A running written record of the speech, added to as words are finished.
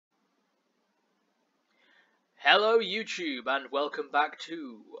Hello YouTube, and welcome back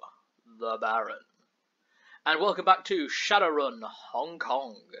to The Baron. And welcome back to Shadowrun Hong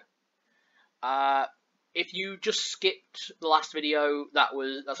Kong. If you just skipped the last video,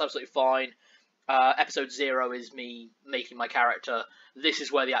 that's absolutely fine. Episode 0 is me making my character. This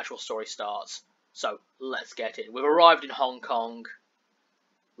is where the actual story starts. So, let's get in. We've arrived in Hong Kong.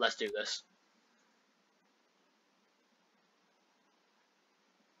 Let's do this.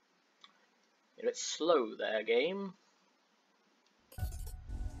 A bit slow there, game.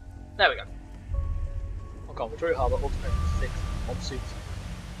 There we go. Hong Kong, Victoria Harbour, Ultimate 6 monsoons.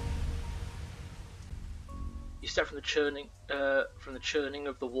 You step from the churning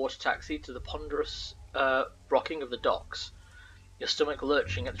of the water taxi to the ponderous rocking of the docks, your stomach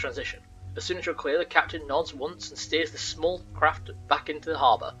lurching at the transition. As soon as you're clear, the captain nods once and steers the small craft back into the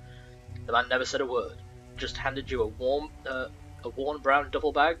harbour. The man never said a word, just handed you a worn brown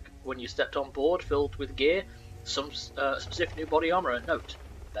duffel bag when you stepped on board, filled with gear, some stiff new body armour, and a note: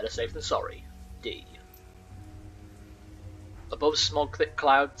 better safe than sorry, D. Above, smog-thick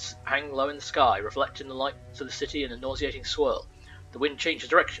clouds hang low in the sky, reflecting the lights of the city in a nauseating swirl. The wind changes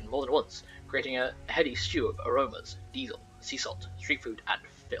direction more than once, creating a heady stew of aromas: diesel, sea salt, street food, and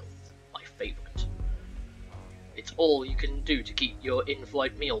filth. My favourite. It's all you can do to keep your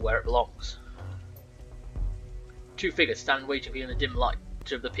in-flight meal where it belongs. Two figures stand waiting for you in the dim light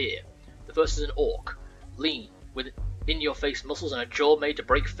of the pier. The first is an orc, lean, with in-your-face muscles and a jaw made to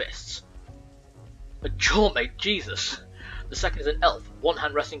break fists. A jaw made? Jesus! The second is an elf, one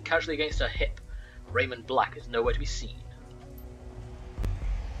hand resting casually against her hip. Raymond Black is nowhere to be seen.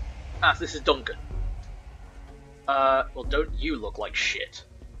 Ah, so this is Duncan. Well, don't you look like shit.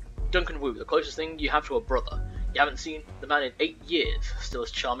 Duncan Wu, the closest thing you have to a brother. You haven't seen the man in 8 years, still as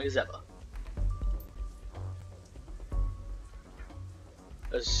charming as ever.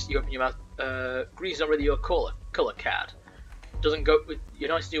 As you open your mouth, green's not really your colour, Cad. Doesn't go with your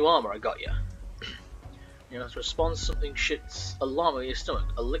nice new armour I got you. You know, to respond, something shits alarmingly in your stomach,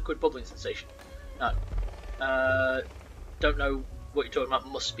 a liquid bubbling sensation. No. Don't know what you're talking about,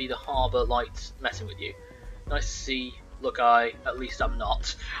 must be the harbour lights messing with you. Nice to see, look, at least I'm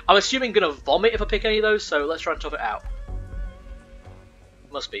not. I'm assuming gonna vomit if I pick any of those, so let's try and tough it out.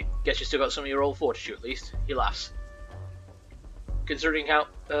 Must be. Guess you still got some of your old fortitude at least. He laughs. Considering how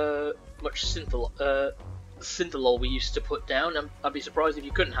much syntholol we used to put down, I'd be surprised if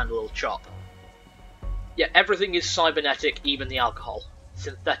you couldn't handle a little chop. Yeah, everything is cybernetic, even the alcohol.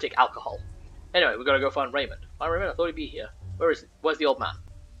 Synthetic alcohol. Anyway, we've got to go find Raymond. Find Raymond? I thought he'd be here. Where is he? Where's the old man?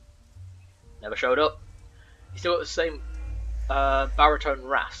 Never showed up. He's still got the same baritone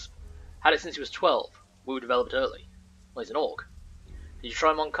rasp. Had it since he was 12. We would develop it early. Well, he's an orc. Did you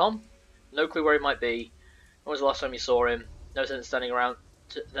try him on comm? No clue where he might be. When was the last time you saw him? No sense standing around.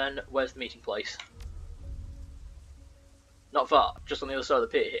 Then, where's the meeting place? Not far, just on the other side of the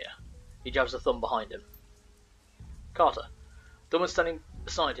pier here. He jabs a thumb behind him. Carter. The woman standing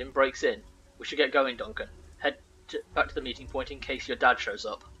beside him breaks in. We should get going, Duncan. Head back to the meeting point in case your dad shows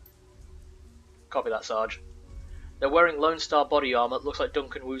up. Copy that, Sarge. They're wearing Lone Star body armour. Looks like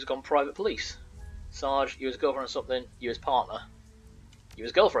Duncan Wu's gone private police. Sarge, you his girlfriend or something. You his partner. You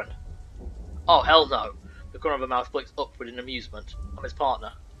his girlfriend. Oh, hell no. The corner of her mouth blinks upward in amusement. I'm his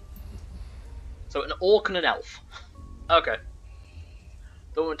partner. So an orc and an elf. Okay.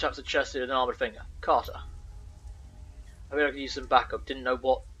 The woman taps her chest with an armoured finger. Carter. I mean, I could use some backup. Didn't know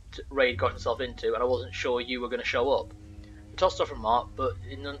what raid got himself into, and I wasn't sure you were going to show up. I tossed off a remark, but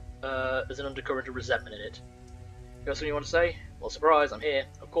there's an undercurrent of resentment in it. You got something you want to say? Well, surprise, I'm here.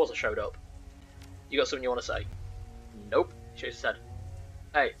 Of course I showed up. You got something you want to say? Nope. She said.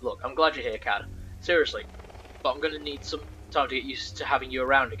 Hey, look, I'm glad you're here, Cad. Seriously. But I'm going to need some time to get used to having you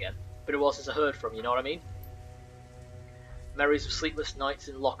around again. Been a while since I heard from you, you know what I mean? Memories of sleepless nights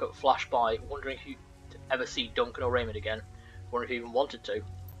in lockup flash by, wondering if you'd ever see Duncan or Raymond again. Wondering if you even wanted to.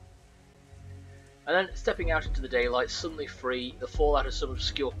 And then, stepping out into the daylight, suddenly free, the fallout of some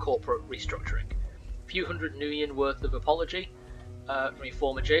obscure corporate restructuring. A few hundred new yen worth of apology from your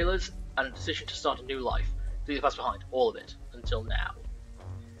former jailers, and a decision to start a new life. Leave the past behind, all of it, until now.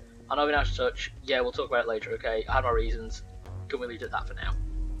 I know I've been out of touch. Yeah, we'll talk about it later, okay? I had my reasons. Can we leave it at that for now?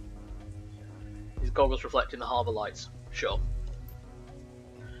 His goggles reflecting the harbour lights. Sure.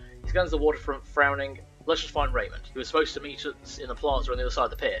 He scans the waterfront, frowning. Let's just find Raymond. He was supposed to meet us in the plaza on the other side of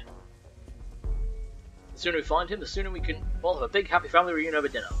the pier. The sooner we find him, the sooner we can, well, have a big happy family reunion over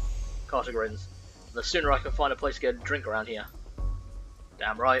dinner. Carter grins. And the sooner I can find a place to get a drink around here.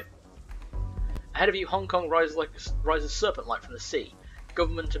 Damn right. Ahead of you, Hong Kong rises serpent-like from the sea.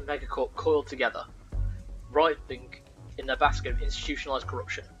 Government and megacorp coiled together, writhing in their basket of institutionalised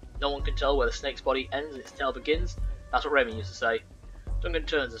corruption. No one can tell where the snake's body ends and its tail begins. That's what Raymond used to say. Duncan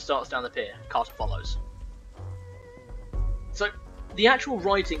turns and starts down the pier. Carter follows. So, the actual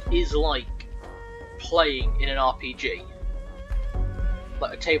writing is like playing in an RPG.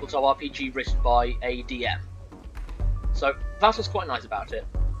 Like a tabletop RPG written by a DM. So, that's what's quite nice about it.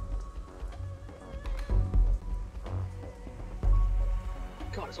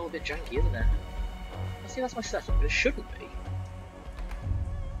 God, it's all a bit janky, isn't it? I see that's my setup, but it shouldn't be.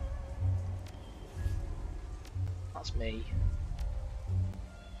 That's me.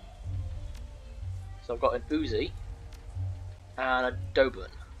 So I've got an Uzi and a Doberman.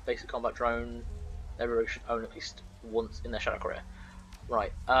 Basic combat drone. Everybody should own at least once in their shadow career.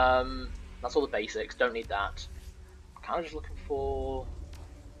 Right, that's all the basics, don't need that. I'm kind of just looking for...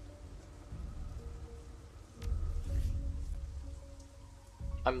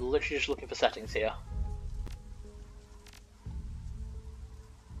 I'm literally just looking for settings here.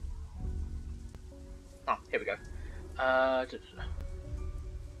 Oh, here we go.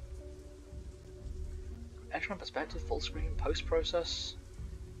 Extra perspective, full screen, post-process.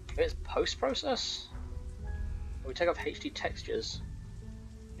 It's post-process? We take off HD textures.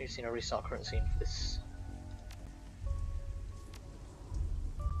 Need to see a restart current scene for this.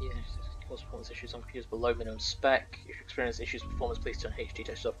 Yeah, cause performance issues on computers below minimum spec. If you experience issues with performance, please turn HD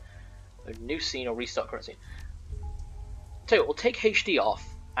textures off. A new scene or restart current scene. Tell you what, we'll take HD off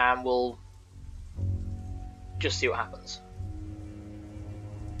and we'll just see what happens.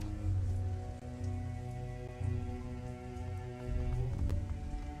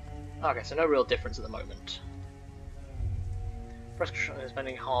 Okay, so no real difference at the moment. Press construction is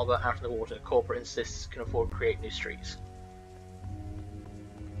spending harbour out in the water. Corporate insists can afford to create new streets.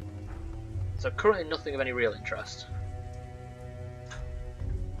 So currently nothing of any real interest.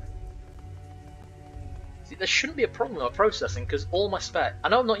 See, there shouldn't be a problem with my processing because all my spec. I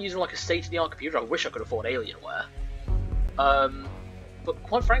know I'm not using like a state-of-the-art computer. I wish I could afford Alienware. But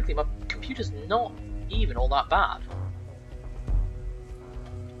quite frankly, my computer's not even all that bad.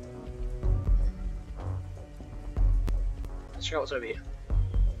 Let's check out what's over here.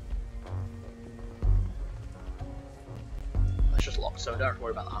 That's just locked, so I don't have to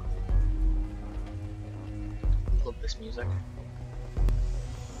worry about that. Love this music.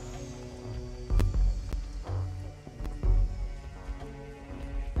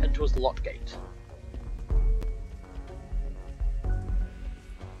 Head towards the locked gate.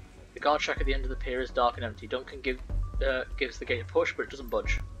 The guard shack at the end of the pier is dark and empty. Duncan gives the gate a push, but it doesn't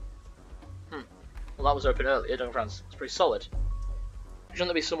budge. Well, that was open earlier, Duncan France. It's pretty solid. Shouldn't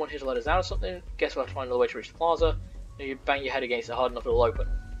there be someone here to let us out or something? Guess we'll have to find another way to reach the plaza. You bang your head against it hard enough, it'll open.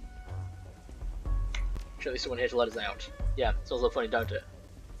 Shouldn't there be someone here to let us out? Yeah, sounds a little funny, don't it?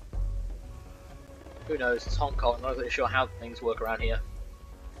 Who knows? It's Hong Kong. I'm not really sure how things work around here.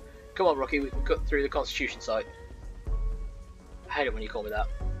 Come on, rookie, we can cut through the Constitution site. I hate it when you call me that.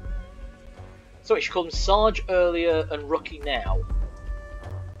 So wait, you called him Sarge earlier and Rookie now.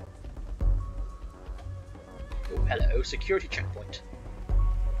 Oh, hello, security checkpoint.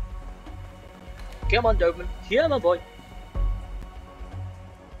 Come on, Doberman. Come on, boy.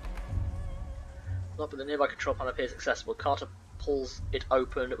 Not but the nearby control panel appears accessible. Carter pulls it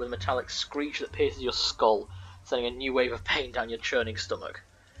open with a metallic screech that pierces your skull, sending a new wave of pain down your churning stomach.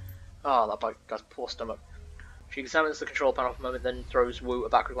 Ah, that guy's poor stomach. She examines the control panel for a moment, then throws Wu a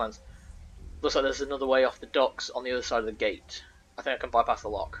backward glance. Looks like there's another way off the docks on the other side of the gate. I think I can bypass the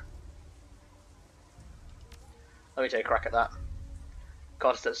lock. Let me take a crack at that.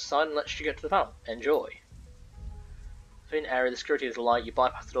 Carter steps aside and lets you get to the panel. Enjoy. In area, the security is light. You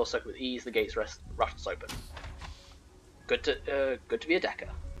bypass the door circle with ease. The gates rattles open. Good to be a decker.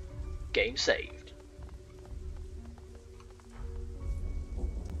 Game saved.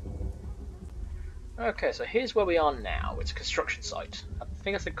 Okay, so here's where we are now. It's a construction site. I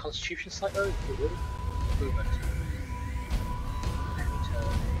think that's a Constitution site though. Movement.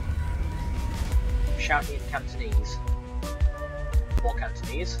 Shouting in Cantonese. More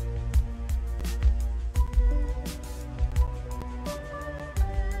Cantonese.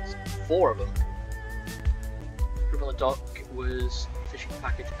 Four of them. Group on the dock was fishing a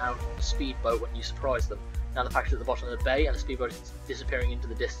package out of a speedboat when you surprised them. Now the package at the bottom of the bay and the speedboat is disappearing into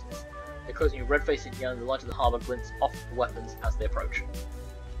the distance. They're closing you red-faced and yellow, the light of the harbour glints off the weapons as they approach.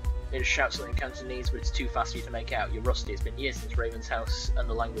 They just shout something in Cantonese, but it's too fast for you to make out. You're rusty. It's been years since Raven's house and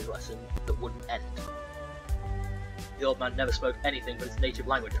the language lesson that wouldn't end. The old man never spoke anything but his native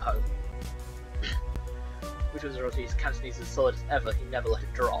language at home. Which was his Cantonese as solid as ever, he never let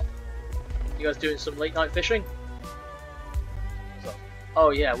it drop. You guys doing some late night fishing? So, oh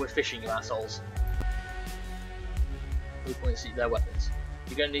yeah, we're fishing, you assholes. We point to see their weapons.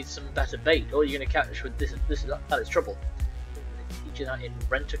 You're going to need some better bait, or you're going to catch with this. That is trouble. They teach you that in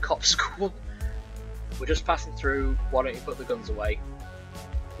Rent-A-Cop school. We're just passing through. Why don't you put the guns away?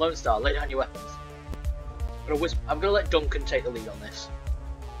 Lone Star, lay down your weapons. I'm going to let Duncan take the lead on this.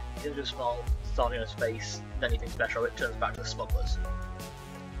 He's going to do a smile, starting on his face. Then he thinks better of it. Turns back to the smugglers.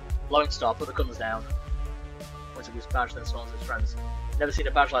 Lone Star, put the guns down. Points at his badge, then smiles at his friends. Never seen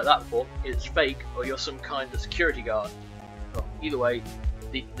a badge like that before. It's fake, or you're some kind of security guard. Well, either way,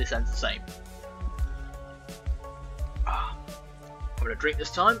 this ends the same. I'm going to drink this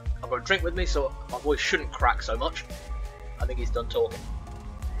time. I've got a drink with me, so my voice shouldn't crack so much. I think he's done talking.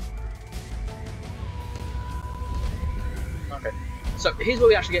 Okay, so here's where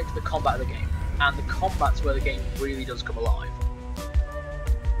we actually get into the combat of the game, and the combat's where the game really does come alive.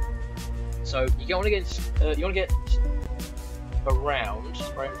 So you want to get around,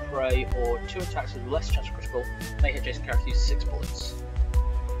 spray and pray, or 2 attacks with less chance of critical. May hit Jason character use 6 bullets.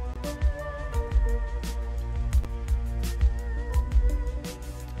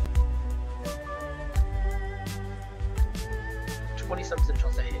 %27%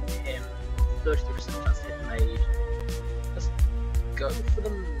 chance to hit him, 33% chance to hit the mage. Let's go for the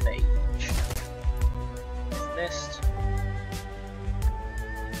mage. Missed.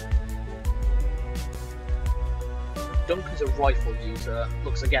 Duncan's a rifle user.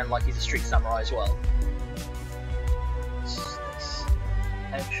 Looks again like he's a street samurai as well.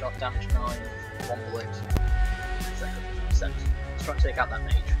 Headshot, damage 9, 1 bullet. Second 50%. Let's try and take out that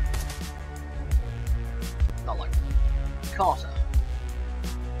mage. Not like Carter.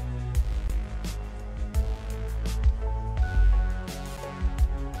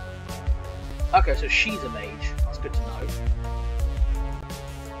 Okay, so she's a mage. That's good to know.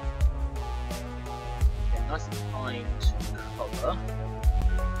 Yeah, nice and behind cover.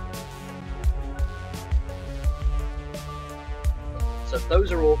 So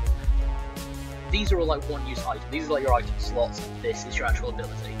those are all. These are all like one-use items. These are like your item slots. And this is your actual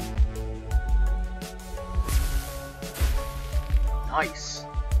ability. Nice. So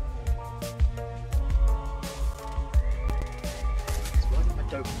why did my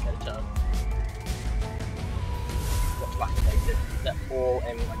dope get a turn? Got to activate it. They're all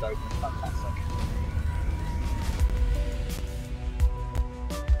aiming my dope. It's fantastic.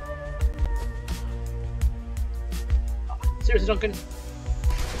 Seriously, Duncan?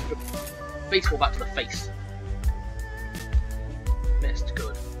 Baseball back to the face. Missed.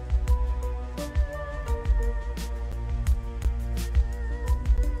 Good.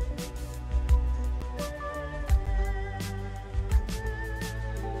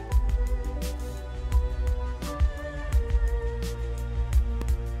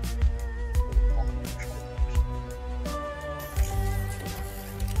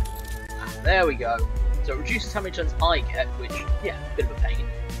 There we go. So it reduces how many turns I get, which, yeah, a bit of a pain.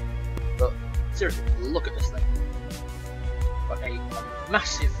 But seriously, look at this thing. Got a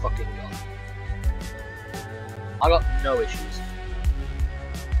massive fucking gun. I got no issues.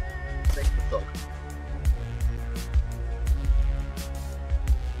 Take the thug.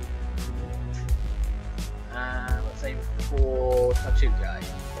 And let's aim for tattoo guy.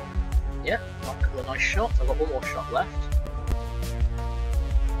 Yeah, got a couple of nice shots. I've got one more shot left.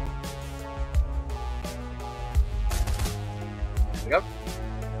 There we go.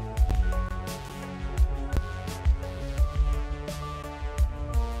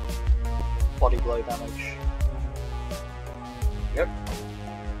 Body blow damage. Yep.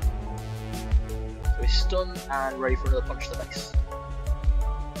 So he's stunned and ready for another punch to the face.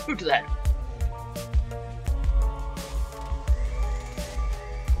 Boot to the head.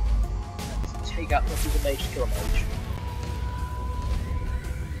 Let's take out what is a mage to kill a mage.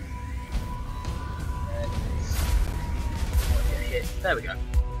 And get hit. There we go.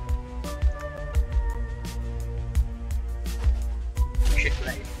 Shit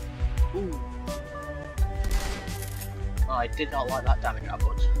grenade. Ooh. I did not like that damage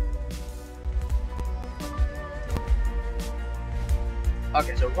output.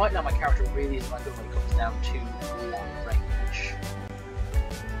 Okay, so right now my character really isn't that good when it comes down to long range.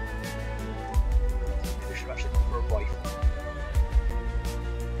 We should actually look for a rifle.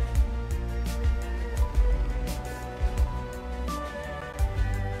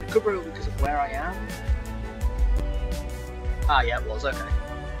 It could be because of where I am. Ah, yeah, it was, okay.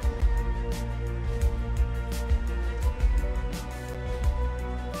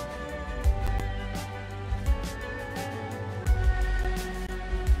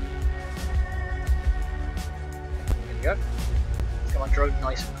 Go. Let's get my drone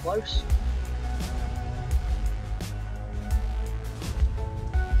nice and close.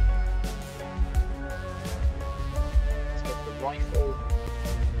 Let's get the rifle.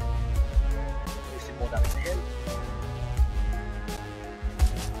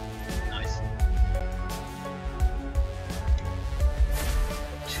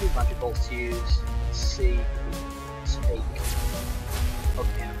 magic bolts to use. Let's see if we can take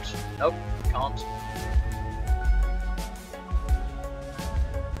Ugly out. Nope, can't.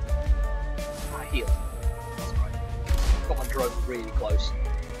 Heal. That's right. Got my drone really close.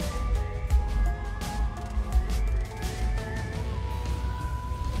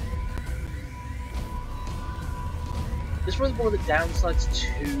 This is really one of the downsides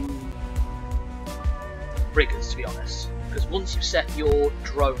to riggers, to be honest. Because once you set your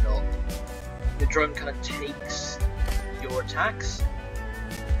drone up, the drone kind of takes your attacks.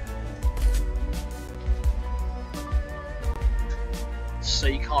 So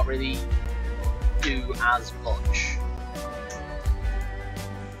you can't really do as much.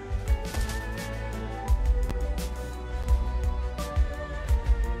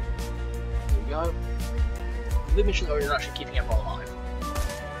 There we go. The mission is actually keeping everyone alive.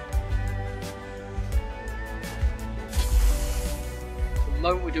 At the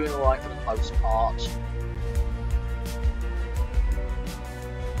moment we're doing alright for the most part.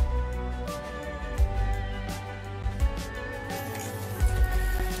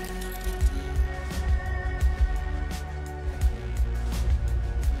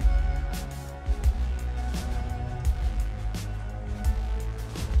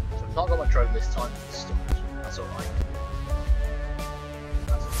 Not got my drone this time, stunned. That's alright.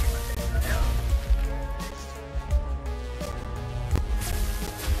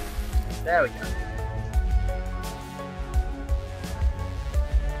 There we go.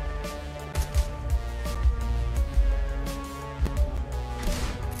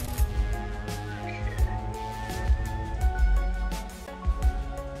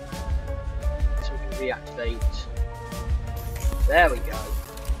 So we can reactivate. There we go.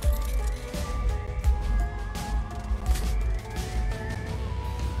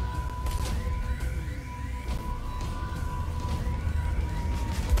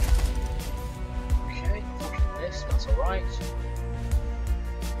 That's alright.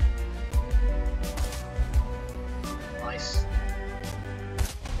 Nice.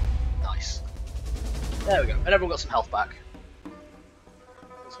 Nice. There we go. And everyone got some health back.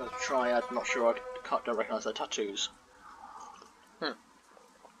 Let's go to Triad. I'm not sure. Don't recognise their tattoos.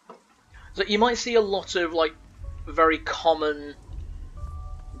 So you might see a lot of like very common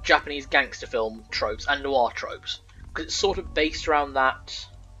Japanese gangster film tropes and noir tropes because it's sort of based around that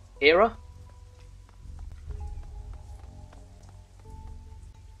era.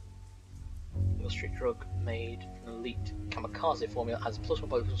 Street drug made from elite kamikaze formula has +1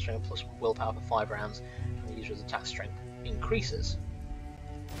 bonus strength and +1 willpower for 5 rounds, and the user's attack strength increases.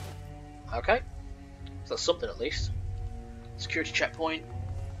 Okay, so that's something at least. Security checkpoint.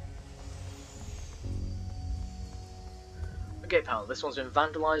 Okay, panel. This one's been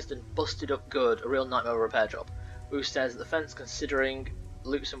vandalised and busted up good. A real nightmare repair job. Who stares at the fence, considering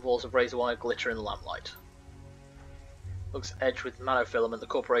loops and walls of razor wire glitter in the lamplight. Looks edged with monofilament. The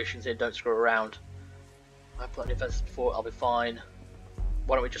corporations here don't screw around. I've plenty of fences before, I'll be fine.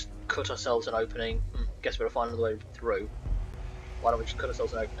 Why don't we just cut ourselves an opening? Guess we'll find another way through. Why don't we just cut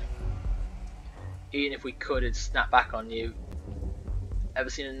ourselves an opening? Even if we could, it'd snap back on you. Ever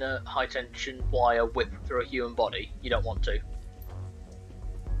seen a high tension wire whip through a human body? You don't want to.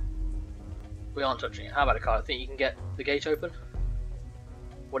 We aren't touching it. How about a car? I think you can get the gate open?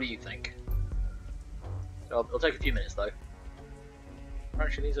 What do you think? It'll take a few minutes though.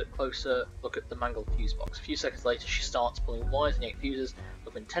 Apparently needs a closer look at the mangled fuse box. A few seconds later she starts pulling wires and yanking fuses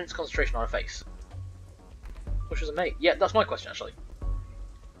with intense concentration on her face. Which was a mate. Yeah, that's my question actually.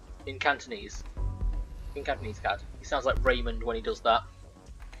 In Cantonese. In Cantonese, Cad. He sounds like Raymond when he does that.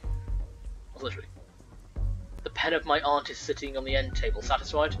 That's literally. The pen of my aunt is sitting on the end table.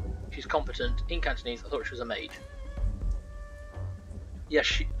 Satisfied? She's competent. In Cantonese, I thought she was a maid. Yes,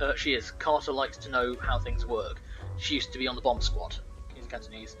 she is. Carter likes to know how things work. She used to be on the bomb squad. In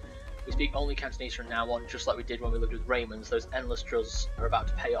Cantonese. We speak only Cantonese from now on, just like we did when we lived with Raymond's. Those endless drills are about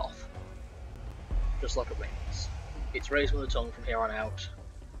to pay off. Just like at Raymond's. It's raised with the tongue from here on out.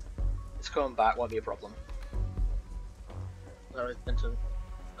 It's coming back, won't be a problem.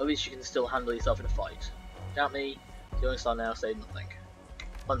 At least you can still handle yourself in a fight. Doubt me, the Lone Star now say nothing.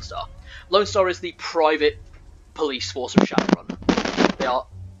 Lone Star. Lone Star is the private police force of Shadowrun. They are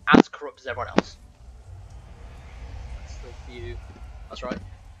as corrupt as everyone else. That's the view. That's right.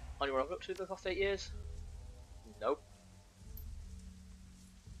 Only what I've up to the last 8 years? Nope.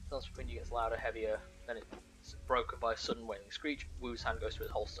 Sounds when you gets louder, heavier, then it's broken by a sudden wailing screech. Wu's hand goes to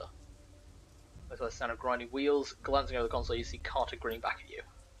his holster. Looks like the sound of grinding wheels. Glancing over the console, you see Carter grinning back at you.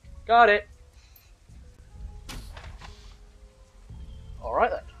 Got it!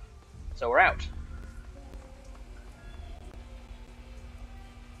 Alright then. So we're out.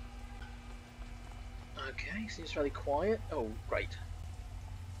 Okay, seems fairly quiet. Oh, great.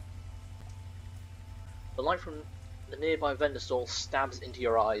 The light from the nearby vendor stall stabs into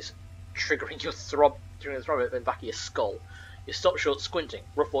your eyes, triggering the throb in the back of your skull. You stop short, squinting.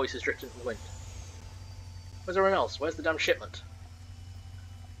 Rough voices drifting from the wind. Where's everyone else? Where's the damn shipment?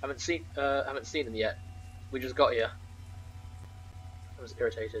 Haven't seen them yet. We just got here. I was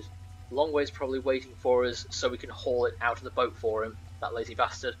irritated. Longway's probably waiting for us so we can haul it out of the boat for him. That lazy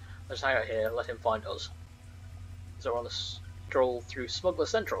bastard. Let's hang out here and let him find us. So we're on a stroll through Smuggler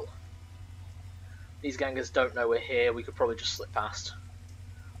Central. These gangers don't know we're here. We could probably just slip past.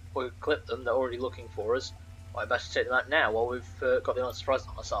 Or we could clip them. They're already looking for us. Well, I better take them out now while we've got the unsurprised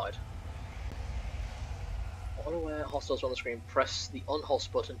on our side. Unaware hostiles are on the screen. Press the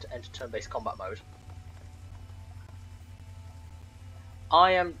unhost button to enter turn-based combat mode.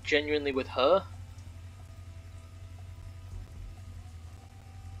 I am genuinely with her.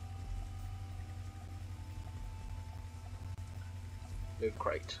 Move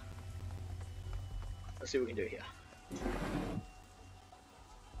crate. Let's see what we can do here.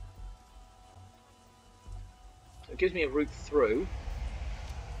 So it gives me a route through.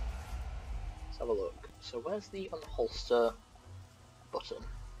 Let's have a look. So where's the unholster button?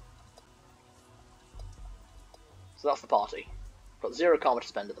 So that's the party. Got 0 karma to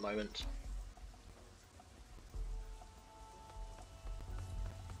spend at the moment.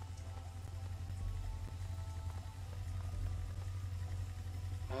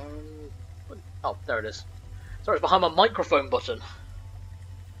 Oh, there it is. Sorry, it's behind my microphone button.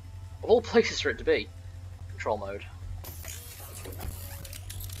 Of all places for it to be. Control mode.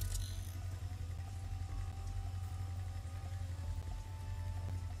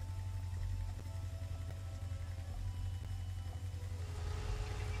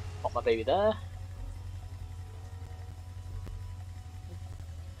 Pop my baby there.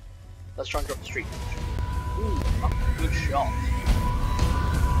 Let's try and drop the street. Ooh, that's a good shot.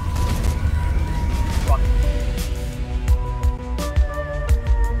 Run.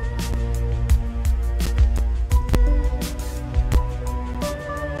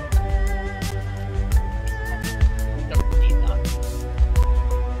 Don't need that.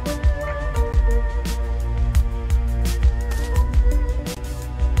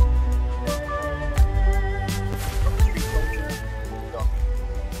 Drop the street launcher. Done.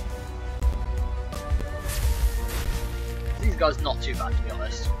 These guys not too bad, to be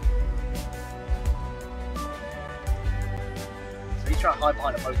honest. Try and hide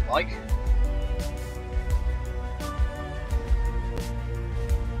behind a motorbike.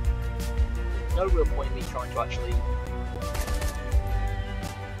 No real point in me trying to actually. I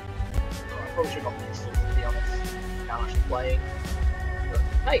probably should have got pistols, to be honest. Now I'm actually playing. But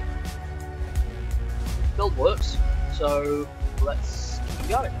hey, build works, so let's keep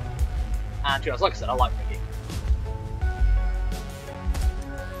going. And to be honest, like I said, I like rigging.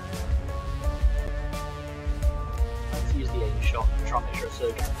 Use the aim shot and try and make sure it's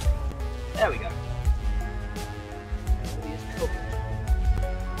surging. There we go. He is covered.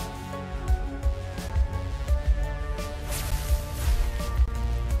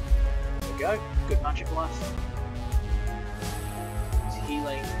 There we go. Good magic blast. It's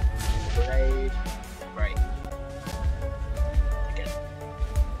healing. Grenade. Great. Again.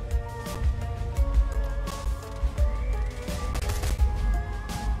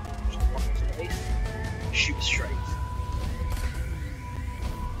 Just lock into the base. Shoot straight.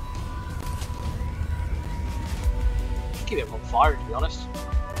 Keep it on fire, to be honest.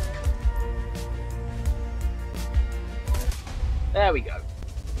 There we go.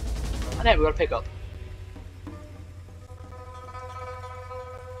 And then we've got to pick up.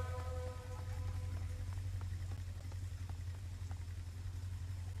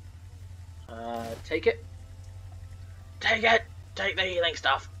 Take it. Take it! Take the healing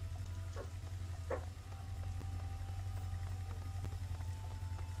stuff.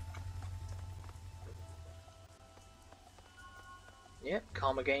 Yep,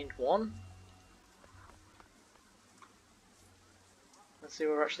 karma gained 1. Let's see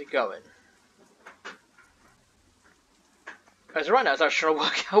where we're actually going. Okay, so right now it's actually trying to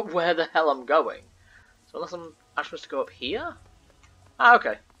work out where the hell I'm going. So unless I'm actually supposed to go up here? Ah,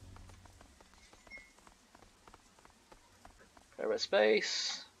 okay. Okay, red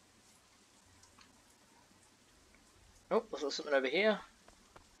space. Oh, there's something over here.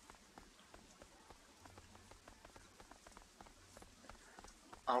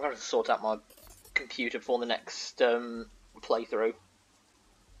 I'm going to have to sort out my computer for the next playthrough.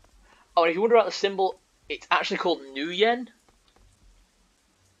 Oh, and if you wonder about the symbol, it's actually called New Yen,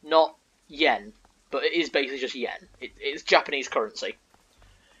 not yen, but it is basically just yen. It's Japanese currency.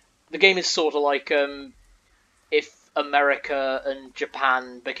 The game is sort of like if America and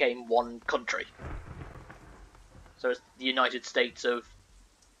Japan became one country. So it's the United States of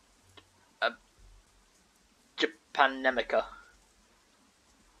Japanemica.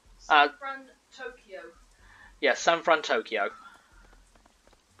 San Fran, Tokyo. Yeah, San Fran, Tokyo.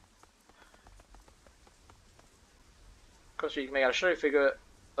 Across you can make out a shadow figure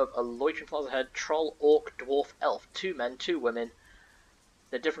of a loitering plaza head, troll, orc, dwarf, elf, 2 men, 2 women.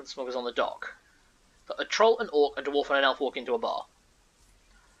 They're different smugglers on the dock. So a troll, an orc, a dwarf, and an elf walk into a bar.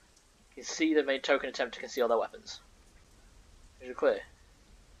 You can see they've made a token attempt to conceal their weapons. Visual clear.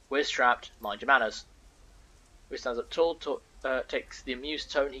 We're strapped, mind your manners. He stands up tall, takes the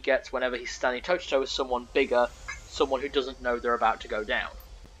amused tone he gets whenever he's standing toe to toe with someone bigger, someone who doesn't know they're about to go down.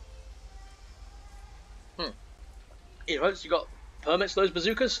 You got permits for those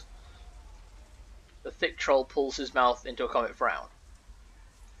bazookas? The thick troll pulls his mouth into a comic frown.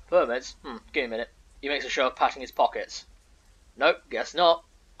 Permits? Give me a minute. He makes a show of patting his pockets. Nope, guess not.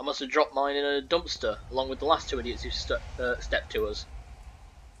 I must have dropped mine in a dumpster, along with the last 2 idiots who stepped to us.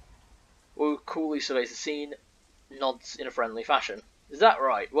 Wu coolly surveys the scene, nods in a friendly fashion. Is that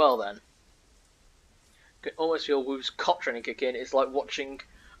right? Well then. You can almost feel Wu's cop training kick in. It's like watching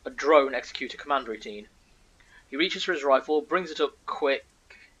a drone execute a command routine. He reaches for his rifle, brings it up quick,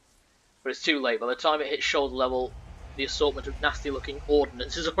 but it's too late. By the time it hits shoulder level, the assortment of nasty-looking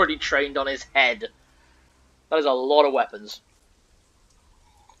ordnance is already trained on his head. That is a lot of weapons.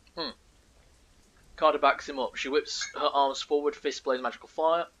 Carter backs him up. She whips her arms forward, fist blaze magical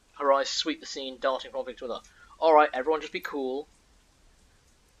fire. Her eyes sweep the scene, darting from one thing to another. Alright, everyone just be cool.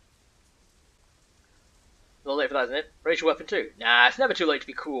 A little late for that, isn't it? Raise your weapon too. Nah, it's never too late to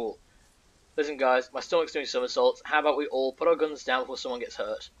be cool. Listen guys, my stomach's doing somersaults. How about we all put our guns down before someone gets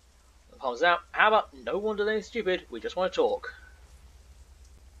hurt? The palms out. How about no one does anything stupid? We just want to talk.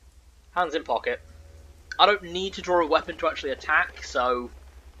 Hands in pocket. I don't need to draw a weapon to actually attack, so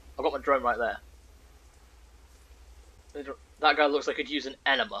I've got my drone right there. That guy looks like he'd use an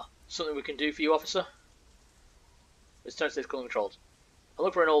enema. Something we can do for you, officer? His tone stays cool and controlled. I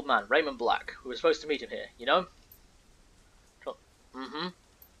look for an old man, Raymond Black. We were supposed to meet him here. You know him?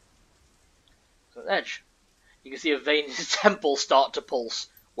 So an edge. You can see a vein in his temple start to pulse.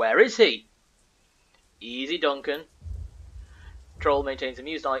 Where is he? Easy, Duncan. Troll maintains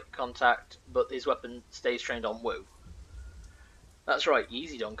amused eye contact, but his weapon stays trained on Wu. That's right,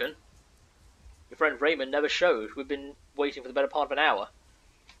 easy, Duncan. Your friend Raymond never showed. We've been waiting for the better part of an hour.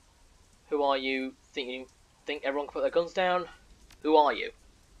 Who are you? Think everyone can put their guns down? Who are you?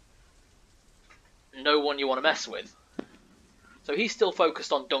 No one you want to mess with. So he's still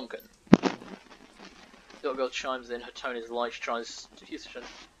focused on Duncan. The little girl chimes in, her tone is light, she tries to use it.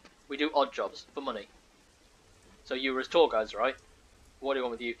 We do odd jobs, for money. So you were his tour guides, right? What do you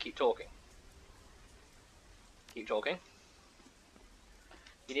want with you? Keep talking. Keep talking.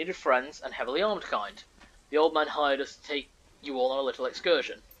 You needed friends, and heavily armed kind. The old man hired us to take you all on a little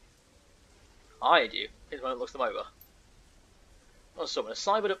excursion. Hired you? His moment looks them over. Oh, someone, a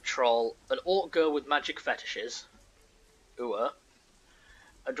cybered up troll, an orc girl with magic fetishes.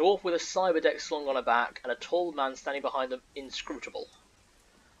 A dwarf with a cyber deck slung on her back, and a tall man standing behind them, inscrutable.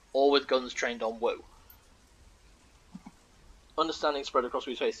 All with guns trained on Wu. Understanding spread across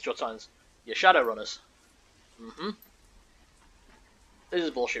Wu's face. Short signs. You're Shadowrunners. This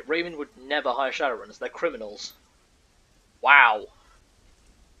is bullshit. Raymond would never hire Shadowrunners. They're criminals. Wow.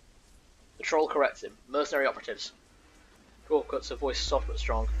 The troll corrects him. Mercenary operatives. Dwarf cuts her voice soft but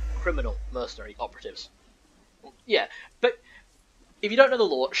strong. Criminal mercenary operatives. Yeah, but if you don't know the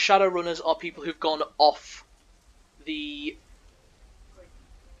law, Shadowrunners are people who've gone off the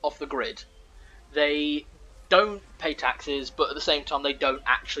grid. They don't pay taxes, but at the same time they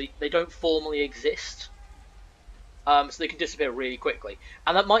don't formally exist. So they can disappear really quickly.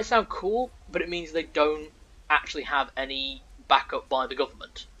 And that might sound cool, but it means they don't actually have any backup by the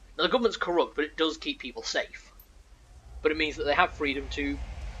government. Now the government's corrupt, but it does keep people safe. But it means that they have freedom to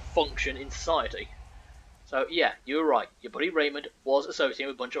function in society. So yeah, you were right. Your buddy Raymond was associated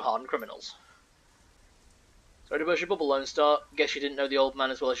with a bunch of hardened criminals. Sorry to burst your bubble, Lone Star. Guess you didn't know the old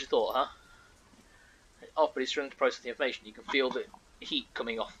man as well as you thought, huh? Off, but he's struggling to process the information. You can feel the heat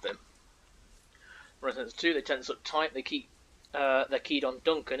coming off of him. Residents 2, they tense up tight. They keep they're keyed on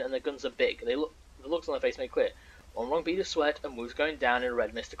Duncan, and their guns are big. The looks on their face make clear. One wrong bead of sweat, and Wu's going down in a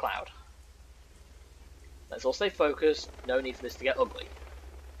red mist of cloud. Let's all stay focused. No need for this to get ugly.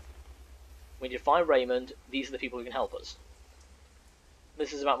 We need to find Raymond. These are the people who can help us.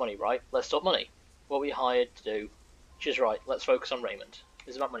 This is about money, right? Let's talk money. What we hired to do. She's right. Let's focus on Raymond.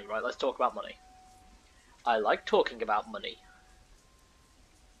 This is about money, right? Let's talk about money. I like talking about money.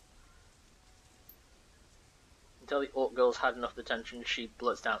 tell the orc girl's had enough attention, she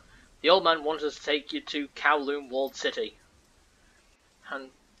blurts down. The old man wanted us to take you to Kowloon Walled City. And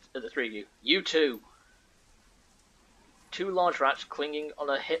at the three of you. You too. Two large rats clinging on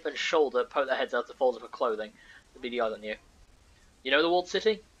her hip and shoulder poke their heads out the folds of her clothing. The beady eyes on you. You know the Walled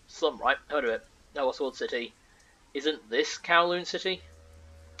City? Slum, right? Heard of it. No, what's Walled City? Isn't this Kowloon City?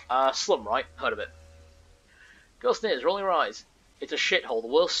 Slum, right? Heard of it. Girl sneers, rolling her eyes. It's a shithole, the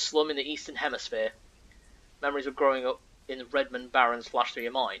worst slum in the Eastern Hemisphere. Memories of growing up in the Redmond Barrens flash through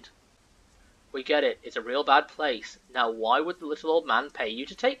your mind. We get it, it's a real bad place. Now why would the little old man pay you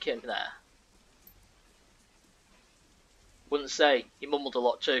to take him there? Wouldn't say, he mumbled a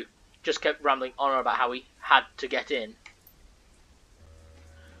lot too. Just kept rambling on about how he had to get in.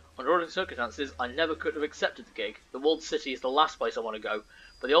 Under ordinary circumstances, I never could have accepted the gig. The walled city is the last place I want to go.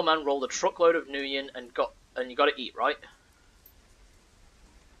 But the old man rolled a truckload of Nuyen and you got to eat, right?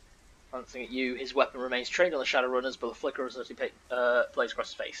 Glancing at you, his weapon remains trained on the Shadowrunners, but the flicker of he plays across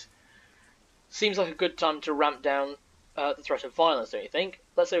his face. Seems like a good time to ramp down the threat of violence, don't you think?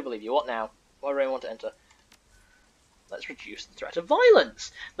 Let's say we believe you. What now? Why do anyone want to enter? Let's reduce the threat of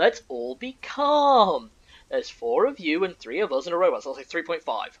violence. Let's all be calm. There's 4 of you and 3 of us and a robot, so I'll say 3.5.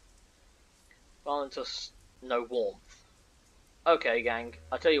 Violence us no warmth. Okay, gang,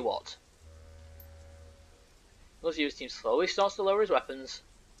 I'll tell you what. As his team slowly starts to lower his weapons,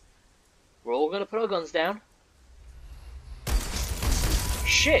 we're all going to put our guns down.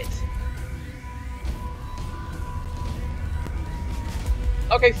 Shit!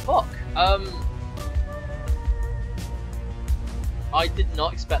 Okay, fuck. I did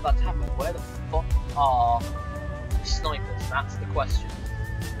not expect that to happen. Where the fuck are the snipers? That's the question.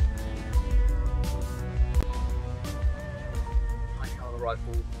 High caliber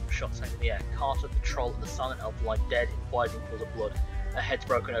rifle shots hang in the air. Carter, the troll, and the silent elf lie dead in widening pools of blood. Their heads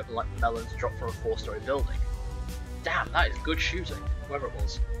broken open like melons dropped from a 4-story building. Damn, that is good shooting, whoever it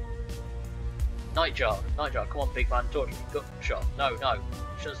was. Nightjar, come on, big man, torch me. Gut shot. No.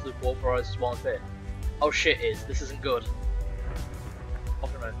 Shuns the wall for eyes while in fear. Oh shit, this isn't good.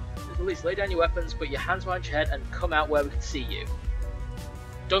 Off and run. At least lay down your weapons, put your hands behind your head, and come out where we can see you.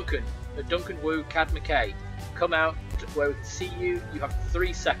 Duncan Wu, Cad McKay, come out where we can see you. You have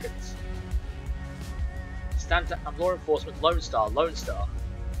 3 seconds. Stand and law enforcement, Lone Star.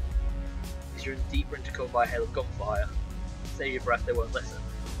 Because you're deeper into cover by a hail of gunfire. Save your breath, they won't listen.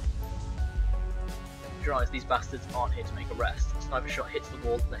 Your eyes, these bastards aren't here to make a rest. A sniper shot hits the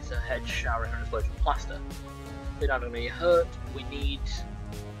wall next to her head, showering her explosion of plaster. They're not going to be hurt. We need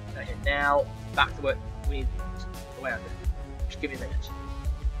hit now. Back to work. We need the way out of it. Just give me a minute.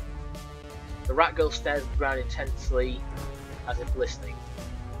 The rat girl stares at the ground intensely, as if listening.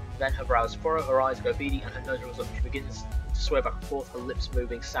 Then her brows furrow, her eyes go beady, and her nose rolls up. She begins to swear back and forth, her lips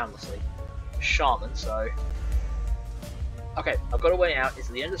moving soundlessly. Shaman, so. Okay, I've got a way out. It's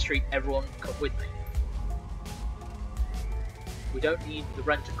at the end of the street. Everyone, come with me. We don't need the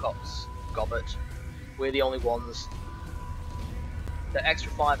rent-a-cops, Gobbert. We're the only ones. The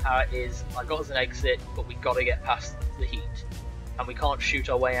extra firepower is, I got us an exit, but we got to get past the heat. And we can't shoot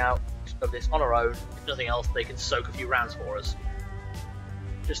our way out of this on our own. If nothing else, they can soak a few rounds for us.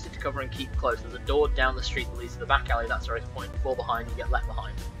 Just stick to cover and keep close. There's a door down the street that leads to the back alley. That's our point. Fall behind, you get left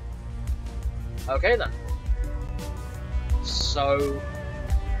behind. Okay then. So...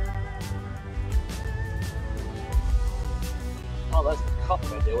 oh, there's the cop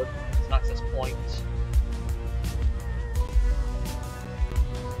we're dealing with. It's an access point.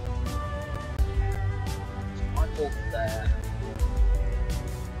 So I'm all there.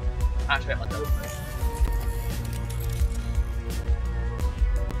 Activate my node mode.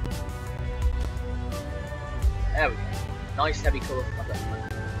 There we go. Nice heavy colour for my node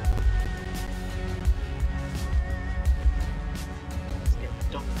mode. Let's get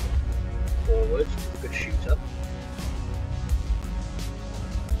Duncan forward. He's a good shooter.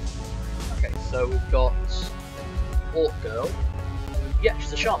 Okay, so we've got Orc Girl, who, yeah,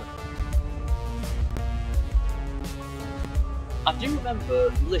 she's a shaman. I do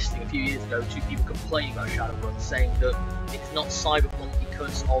remember listening a few years ago to people complaining about Shadowrun, saying that it's not cyberpunk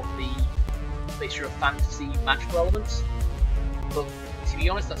because of the mixture of fantasy magical elements, but to be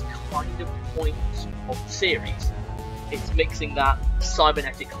honest, that's kind of the point of the series. It's mixing that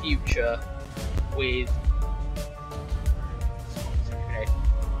cybernetic future with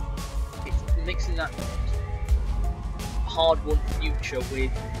mixing that hard-won future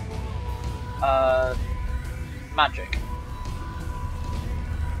with magic.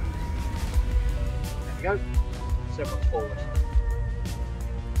 There we go. So everyone's forward.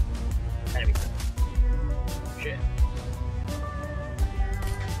 Enemy. Shit.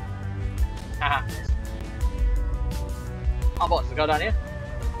 Haha. Oh, boss, to go down here.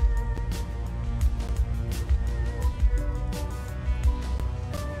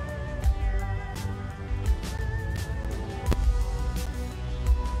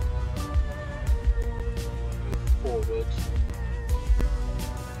 Move forward.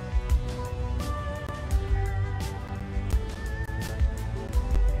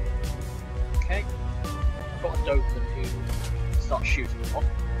 Okay. I've got a Doberman who starts shooting them off.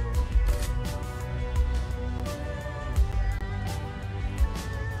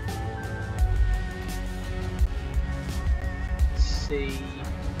 See.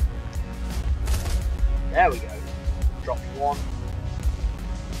 There we go. Dropped one.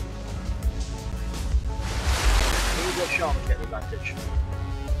 Who's the shaman get the advantage?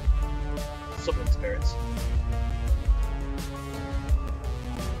 Summon spirits.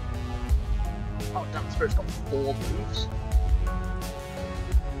 Oh damn, the spirit's got 4 moves.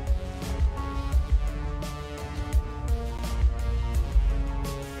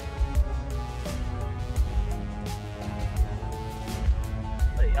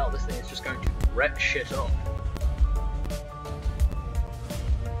 Hell, this thing is just going to wreck shit up.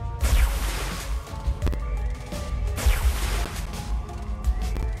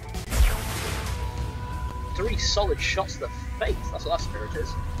 Three solid shots to the face, that's what that spirit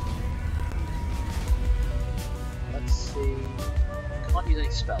is. Let's see. Can't use any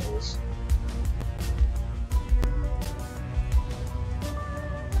spells.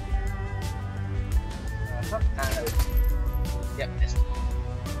 Yep, missed.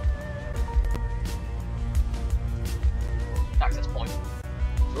 Access point.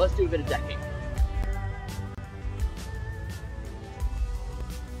 So let's do a bit of decking.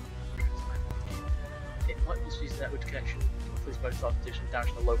 It might just use the network connection. Please both start to do some damage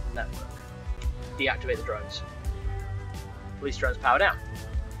to the local network. Deactivate the drones. Police drones power down.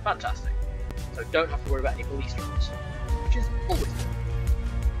 Fantastic. So don't have to worry about any police drones. Which is always good.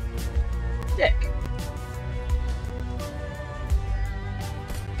 Dick.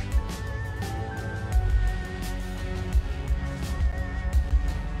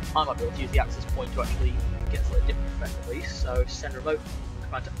 I might be able to use the access point to actually get a slightly different effect at least. So send remote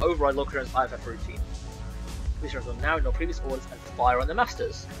command to override local drones IFF routine. Police drones will now ignore previous orders and fire on the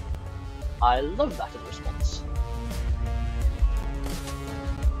masters. I love that as a response.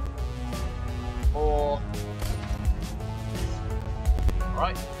 Or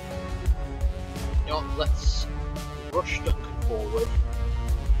right. You know what, let's rush Duncan forward.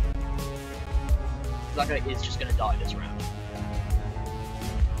 That guy is just gonna die this round.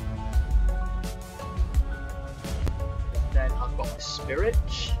 Then I've got my spirit.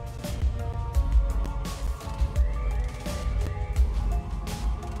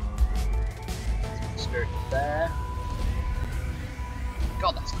 Spirit there.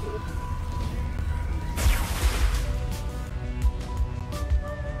 God, that's cool.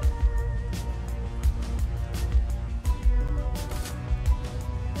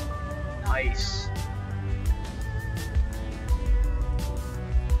 Nice.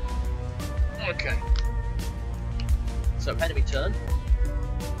 Okay. So enemy turn,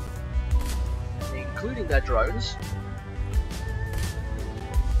 including their drones.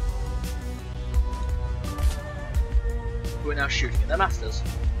 Who are now shooting at their masters.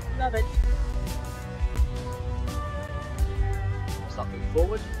 Love it. Start moving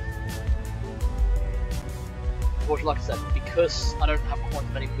forward. Unfortunately, like I said, because I don't have quite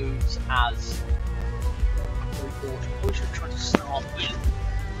as many moves as I really thought, I probably should have tried to start with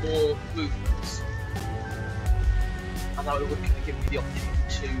more movements. And that would kind of give me the opportunity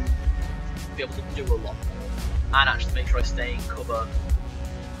to be able to do a lot more and actually make sure I stay in cover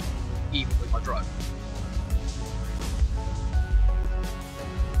even with my drone.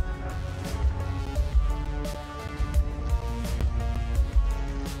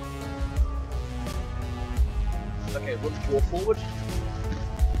 Okay, run the dwarf forward.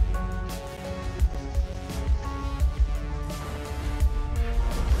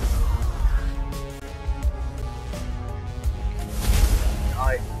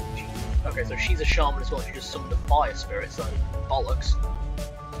 Okay, so she's a shaman as well, she just summoned a fire spirit, so bollocks.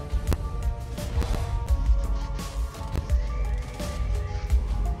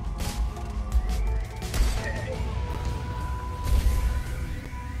 Okay.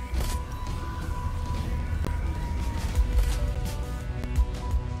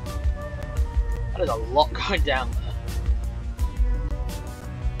 That is a lot going down there.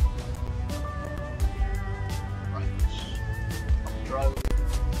 Right. Drone.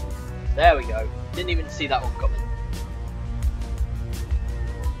 There we go. Didn't even see that one coming.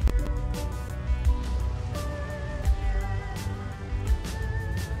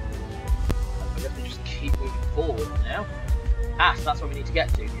 I guess we just keep moving forward now. Ah, so that's where we need to get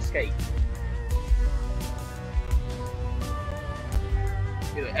to, the escape.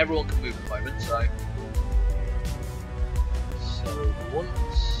 Anyway, everyone can move at the moment, so... So,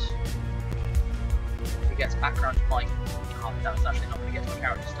 once... we get background to my... Oh, that's actually not going to get to my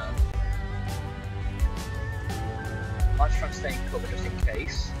character's turn. I'll just try to stay in cover just in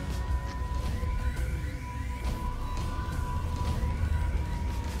case.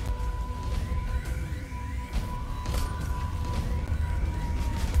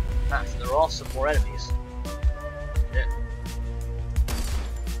 Ah, so there are some more enemies. Yeah.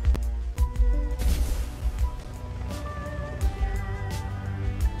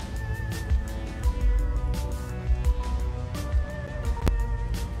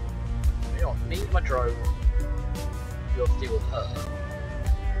 You know what, me and my drone, you'll have to deal with her.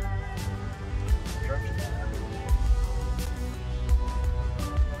 Drone's there.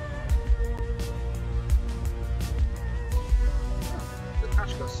 The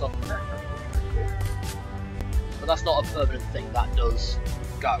patch goes soft there, that's pretty cool. But that's not a permanent thing, that does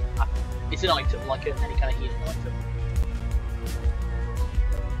go. It's an item, like any kind of healing item.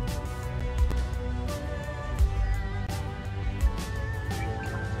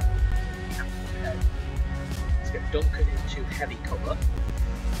 Let's get Duncan into heavy cover.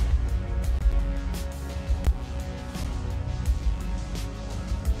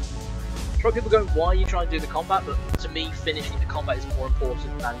 Probably people going, why are you trying to do the combat? But to me, finishing the combat is more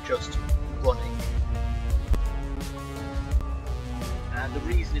important than just running. And the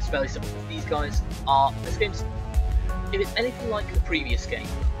reason is fairly simple. These guys are... This game's... If it's anything like the previous game,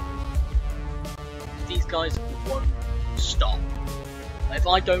 these guys won't stop. If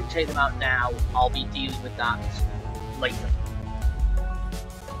I don't take them out now, I'll be dealing with that later.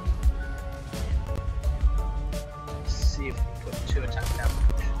 Let's see if we can put 2 attack damage.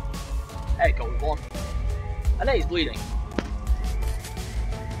 Hey, got 1. And now he's bleeding.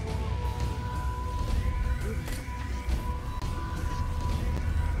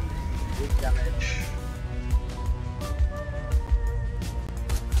 Weak damage.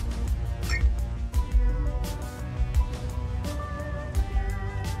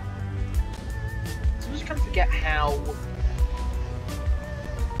 So I'm just trying to forget how...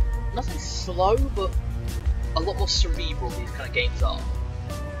 Nothing slow, but a lot more cerebral these kind of games are.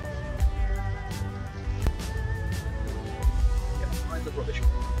 The rubbish.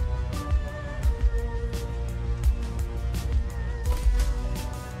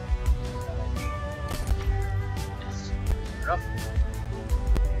 Yes. Enough.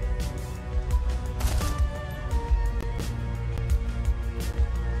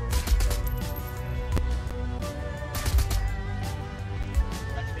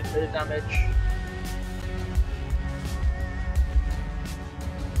 That's a bit of damage.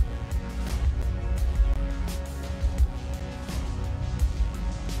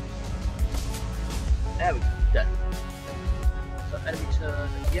 There we go, dead. So enemy turn,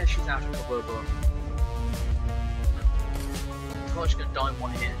 yeah, she's out of cover, but I'm probably just going to die in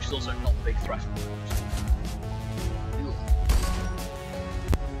one hit. She's also not a big threat. Ew.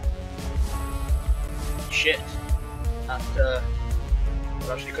 Shit. That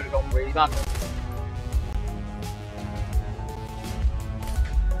actually could have gone really badly.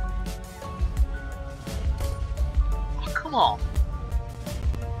 Oh, come on.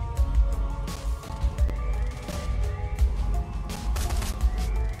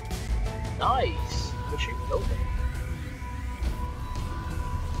 Nice! Good shoot, open.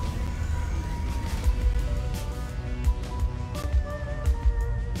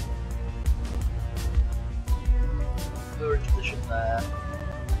 Her into position there.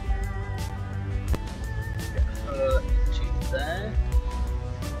 Get her into there.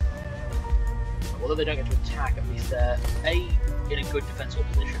 Although they don't get to attack, at least they're in a good defensible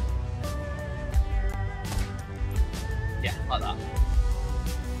position. Yeah, like that.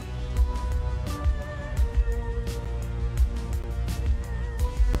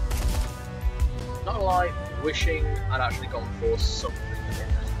 Not gonna lie, wishing I'd actually gone for something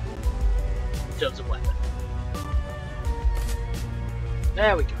in terms of weapon.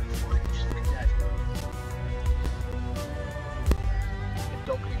 There we go. Just dead. Get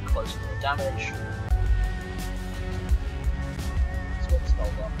Duncan in close for more damage. Let's get the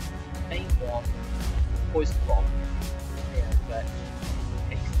spell done. Aim 1, poison bomb. Yeah, effect.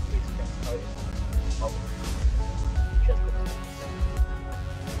 Haste, increase against total. Oh. She has good defense.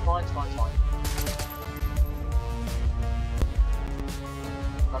 Fine.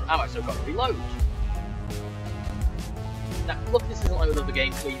 Ammo, so I've got to reload. Now, look, this isn't like with other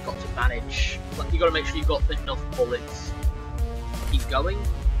games where you've got to manage, like, you've got to make sure you've got enough bullets to keep going.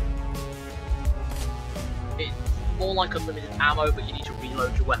 It's more like unlimited ammo, but you need to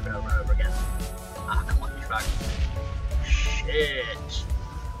reload your weapon over and over again. Ah, come on, you drag. Shit.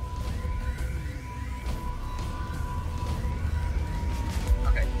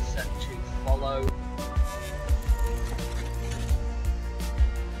 Okay, set to follow.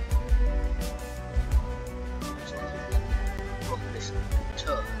 So let's run this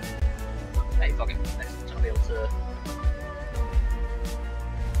turn. Hey, fucking next time I'll be able to.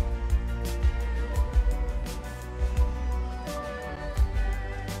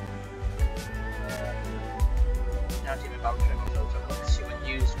 Now team about trim so I'm going to see what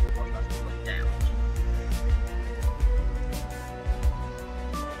used will watch that going down.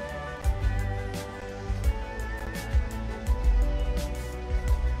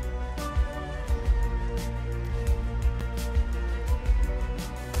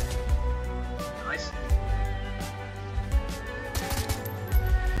 Nice.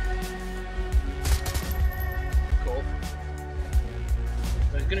 Cool.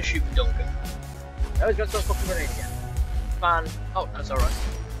 So he's going to shoot Duncan. Oh, he's going to start fucking running again. Fan. Oh, that's alright.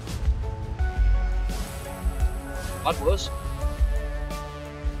 That was.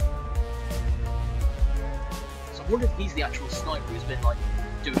 So I wonder if he's the actual sniper who's been like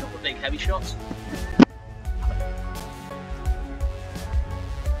doing all the big heavy shots.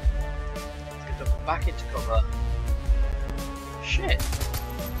 Let's get them back into cover. Shit.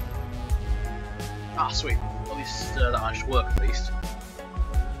 Ah, sweet. At least that managed to work at least.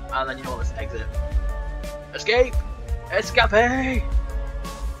 And then you know what? Let's exit. Escape! Escape!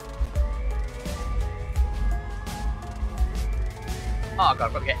 Oh god,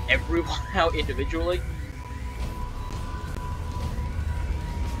 I've got to get everyone out individually.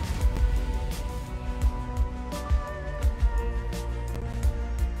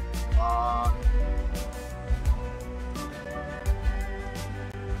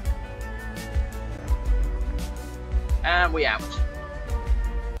 And we out.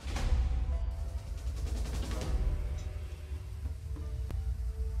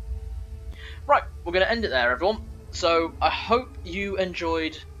 Right, we're going to end it there, everyone. So, I hope you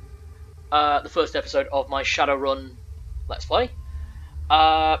enjoyed the first episode of my Shadowrun Let's Play. You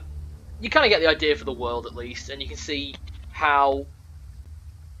kind of get the idea for the world, at least, and you can see how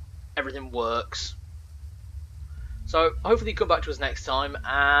everything works. So, hopefully you come back to us next time,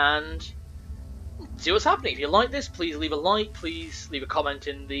 and see what's happening. If you like this, please leave a like, please leave a comment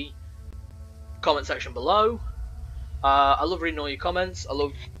in the comment section below. I love reading all your comments. I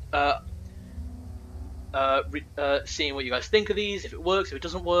love seeing what you guys think of these, if it works, if it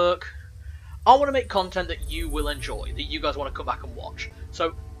doesn't work. I want to make content that you will enjoy, that you guys want to come back and watch.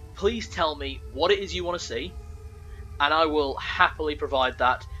 So please tell me what it is you want to see, and I will happily provide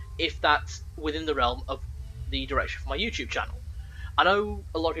that if that's within the realm of the direction for my YouTube channel. I know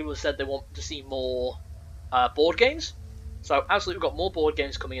a lot of people have said they want to see more board games, so absolutely we've got more board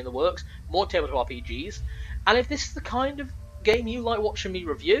games coming in the works, more tabletop RPGs, and if this is the kind of game you like watching me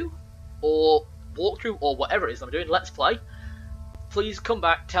review, or walkthrough, or whatever it is I'm doing, let's play, please come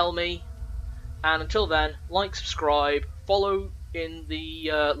back, tell me, and until then, like, subscribe, follow in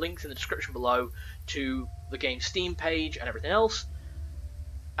the links in the description below to the game's Steam page and everything else,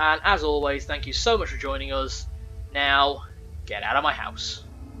 and as always, thank you so much for joining us. Now, get out of my house.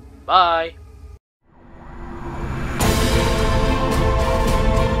 Bye!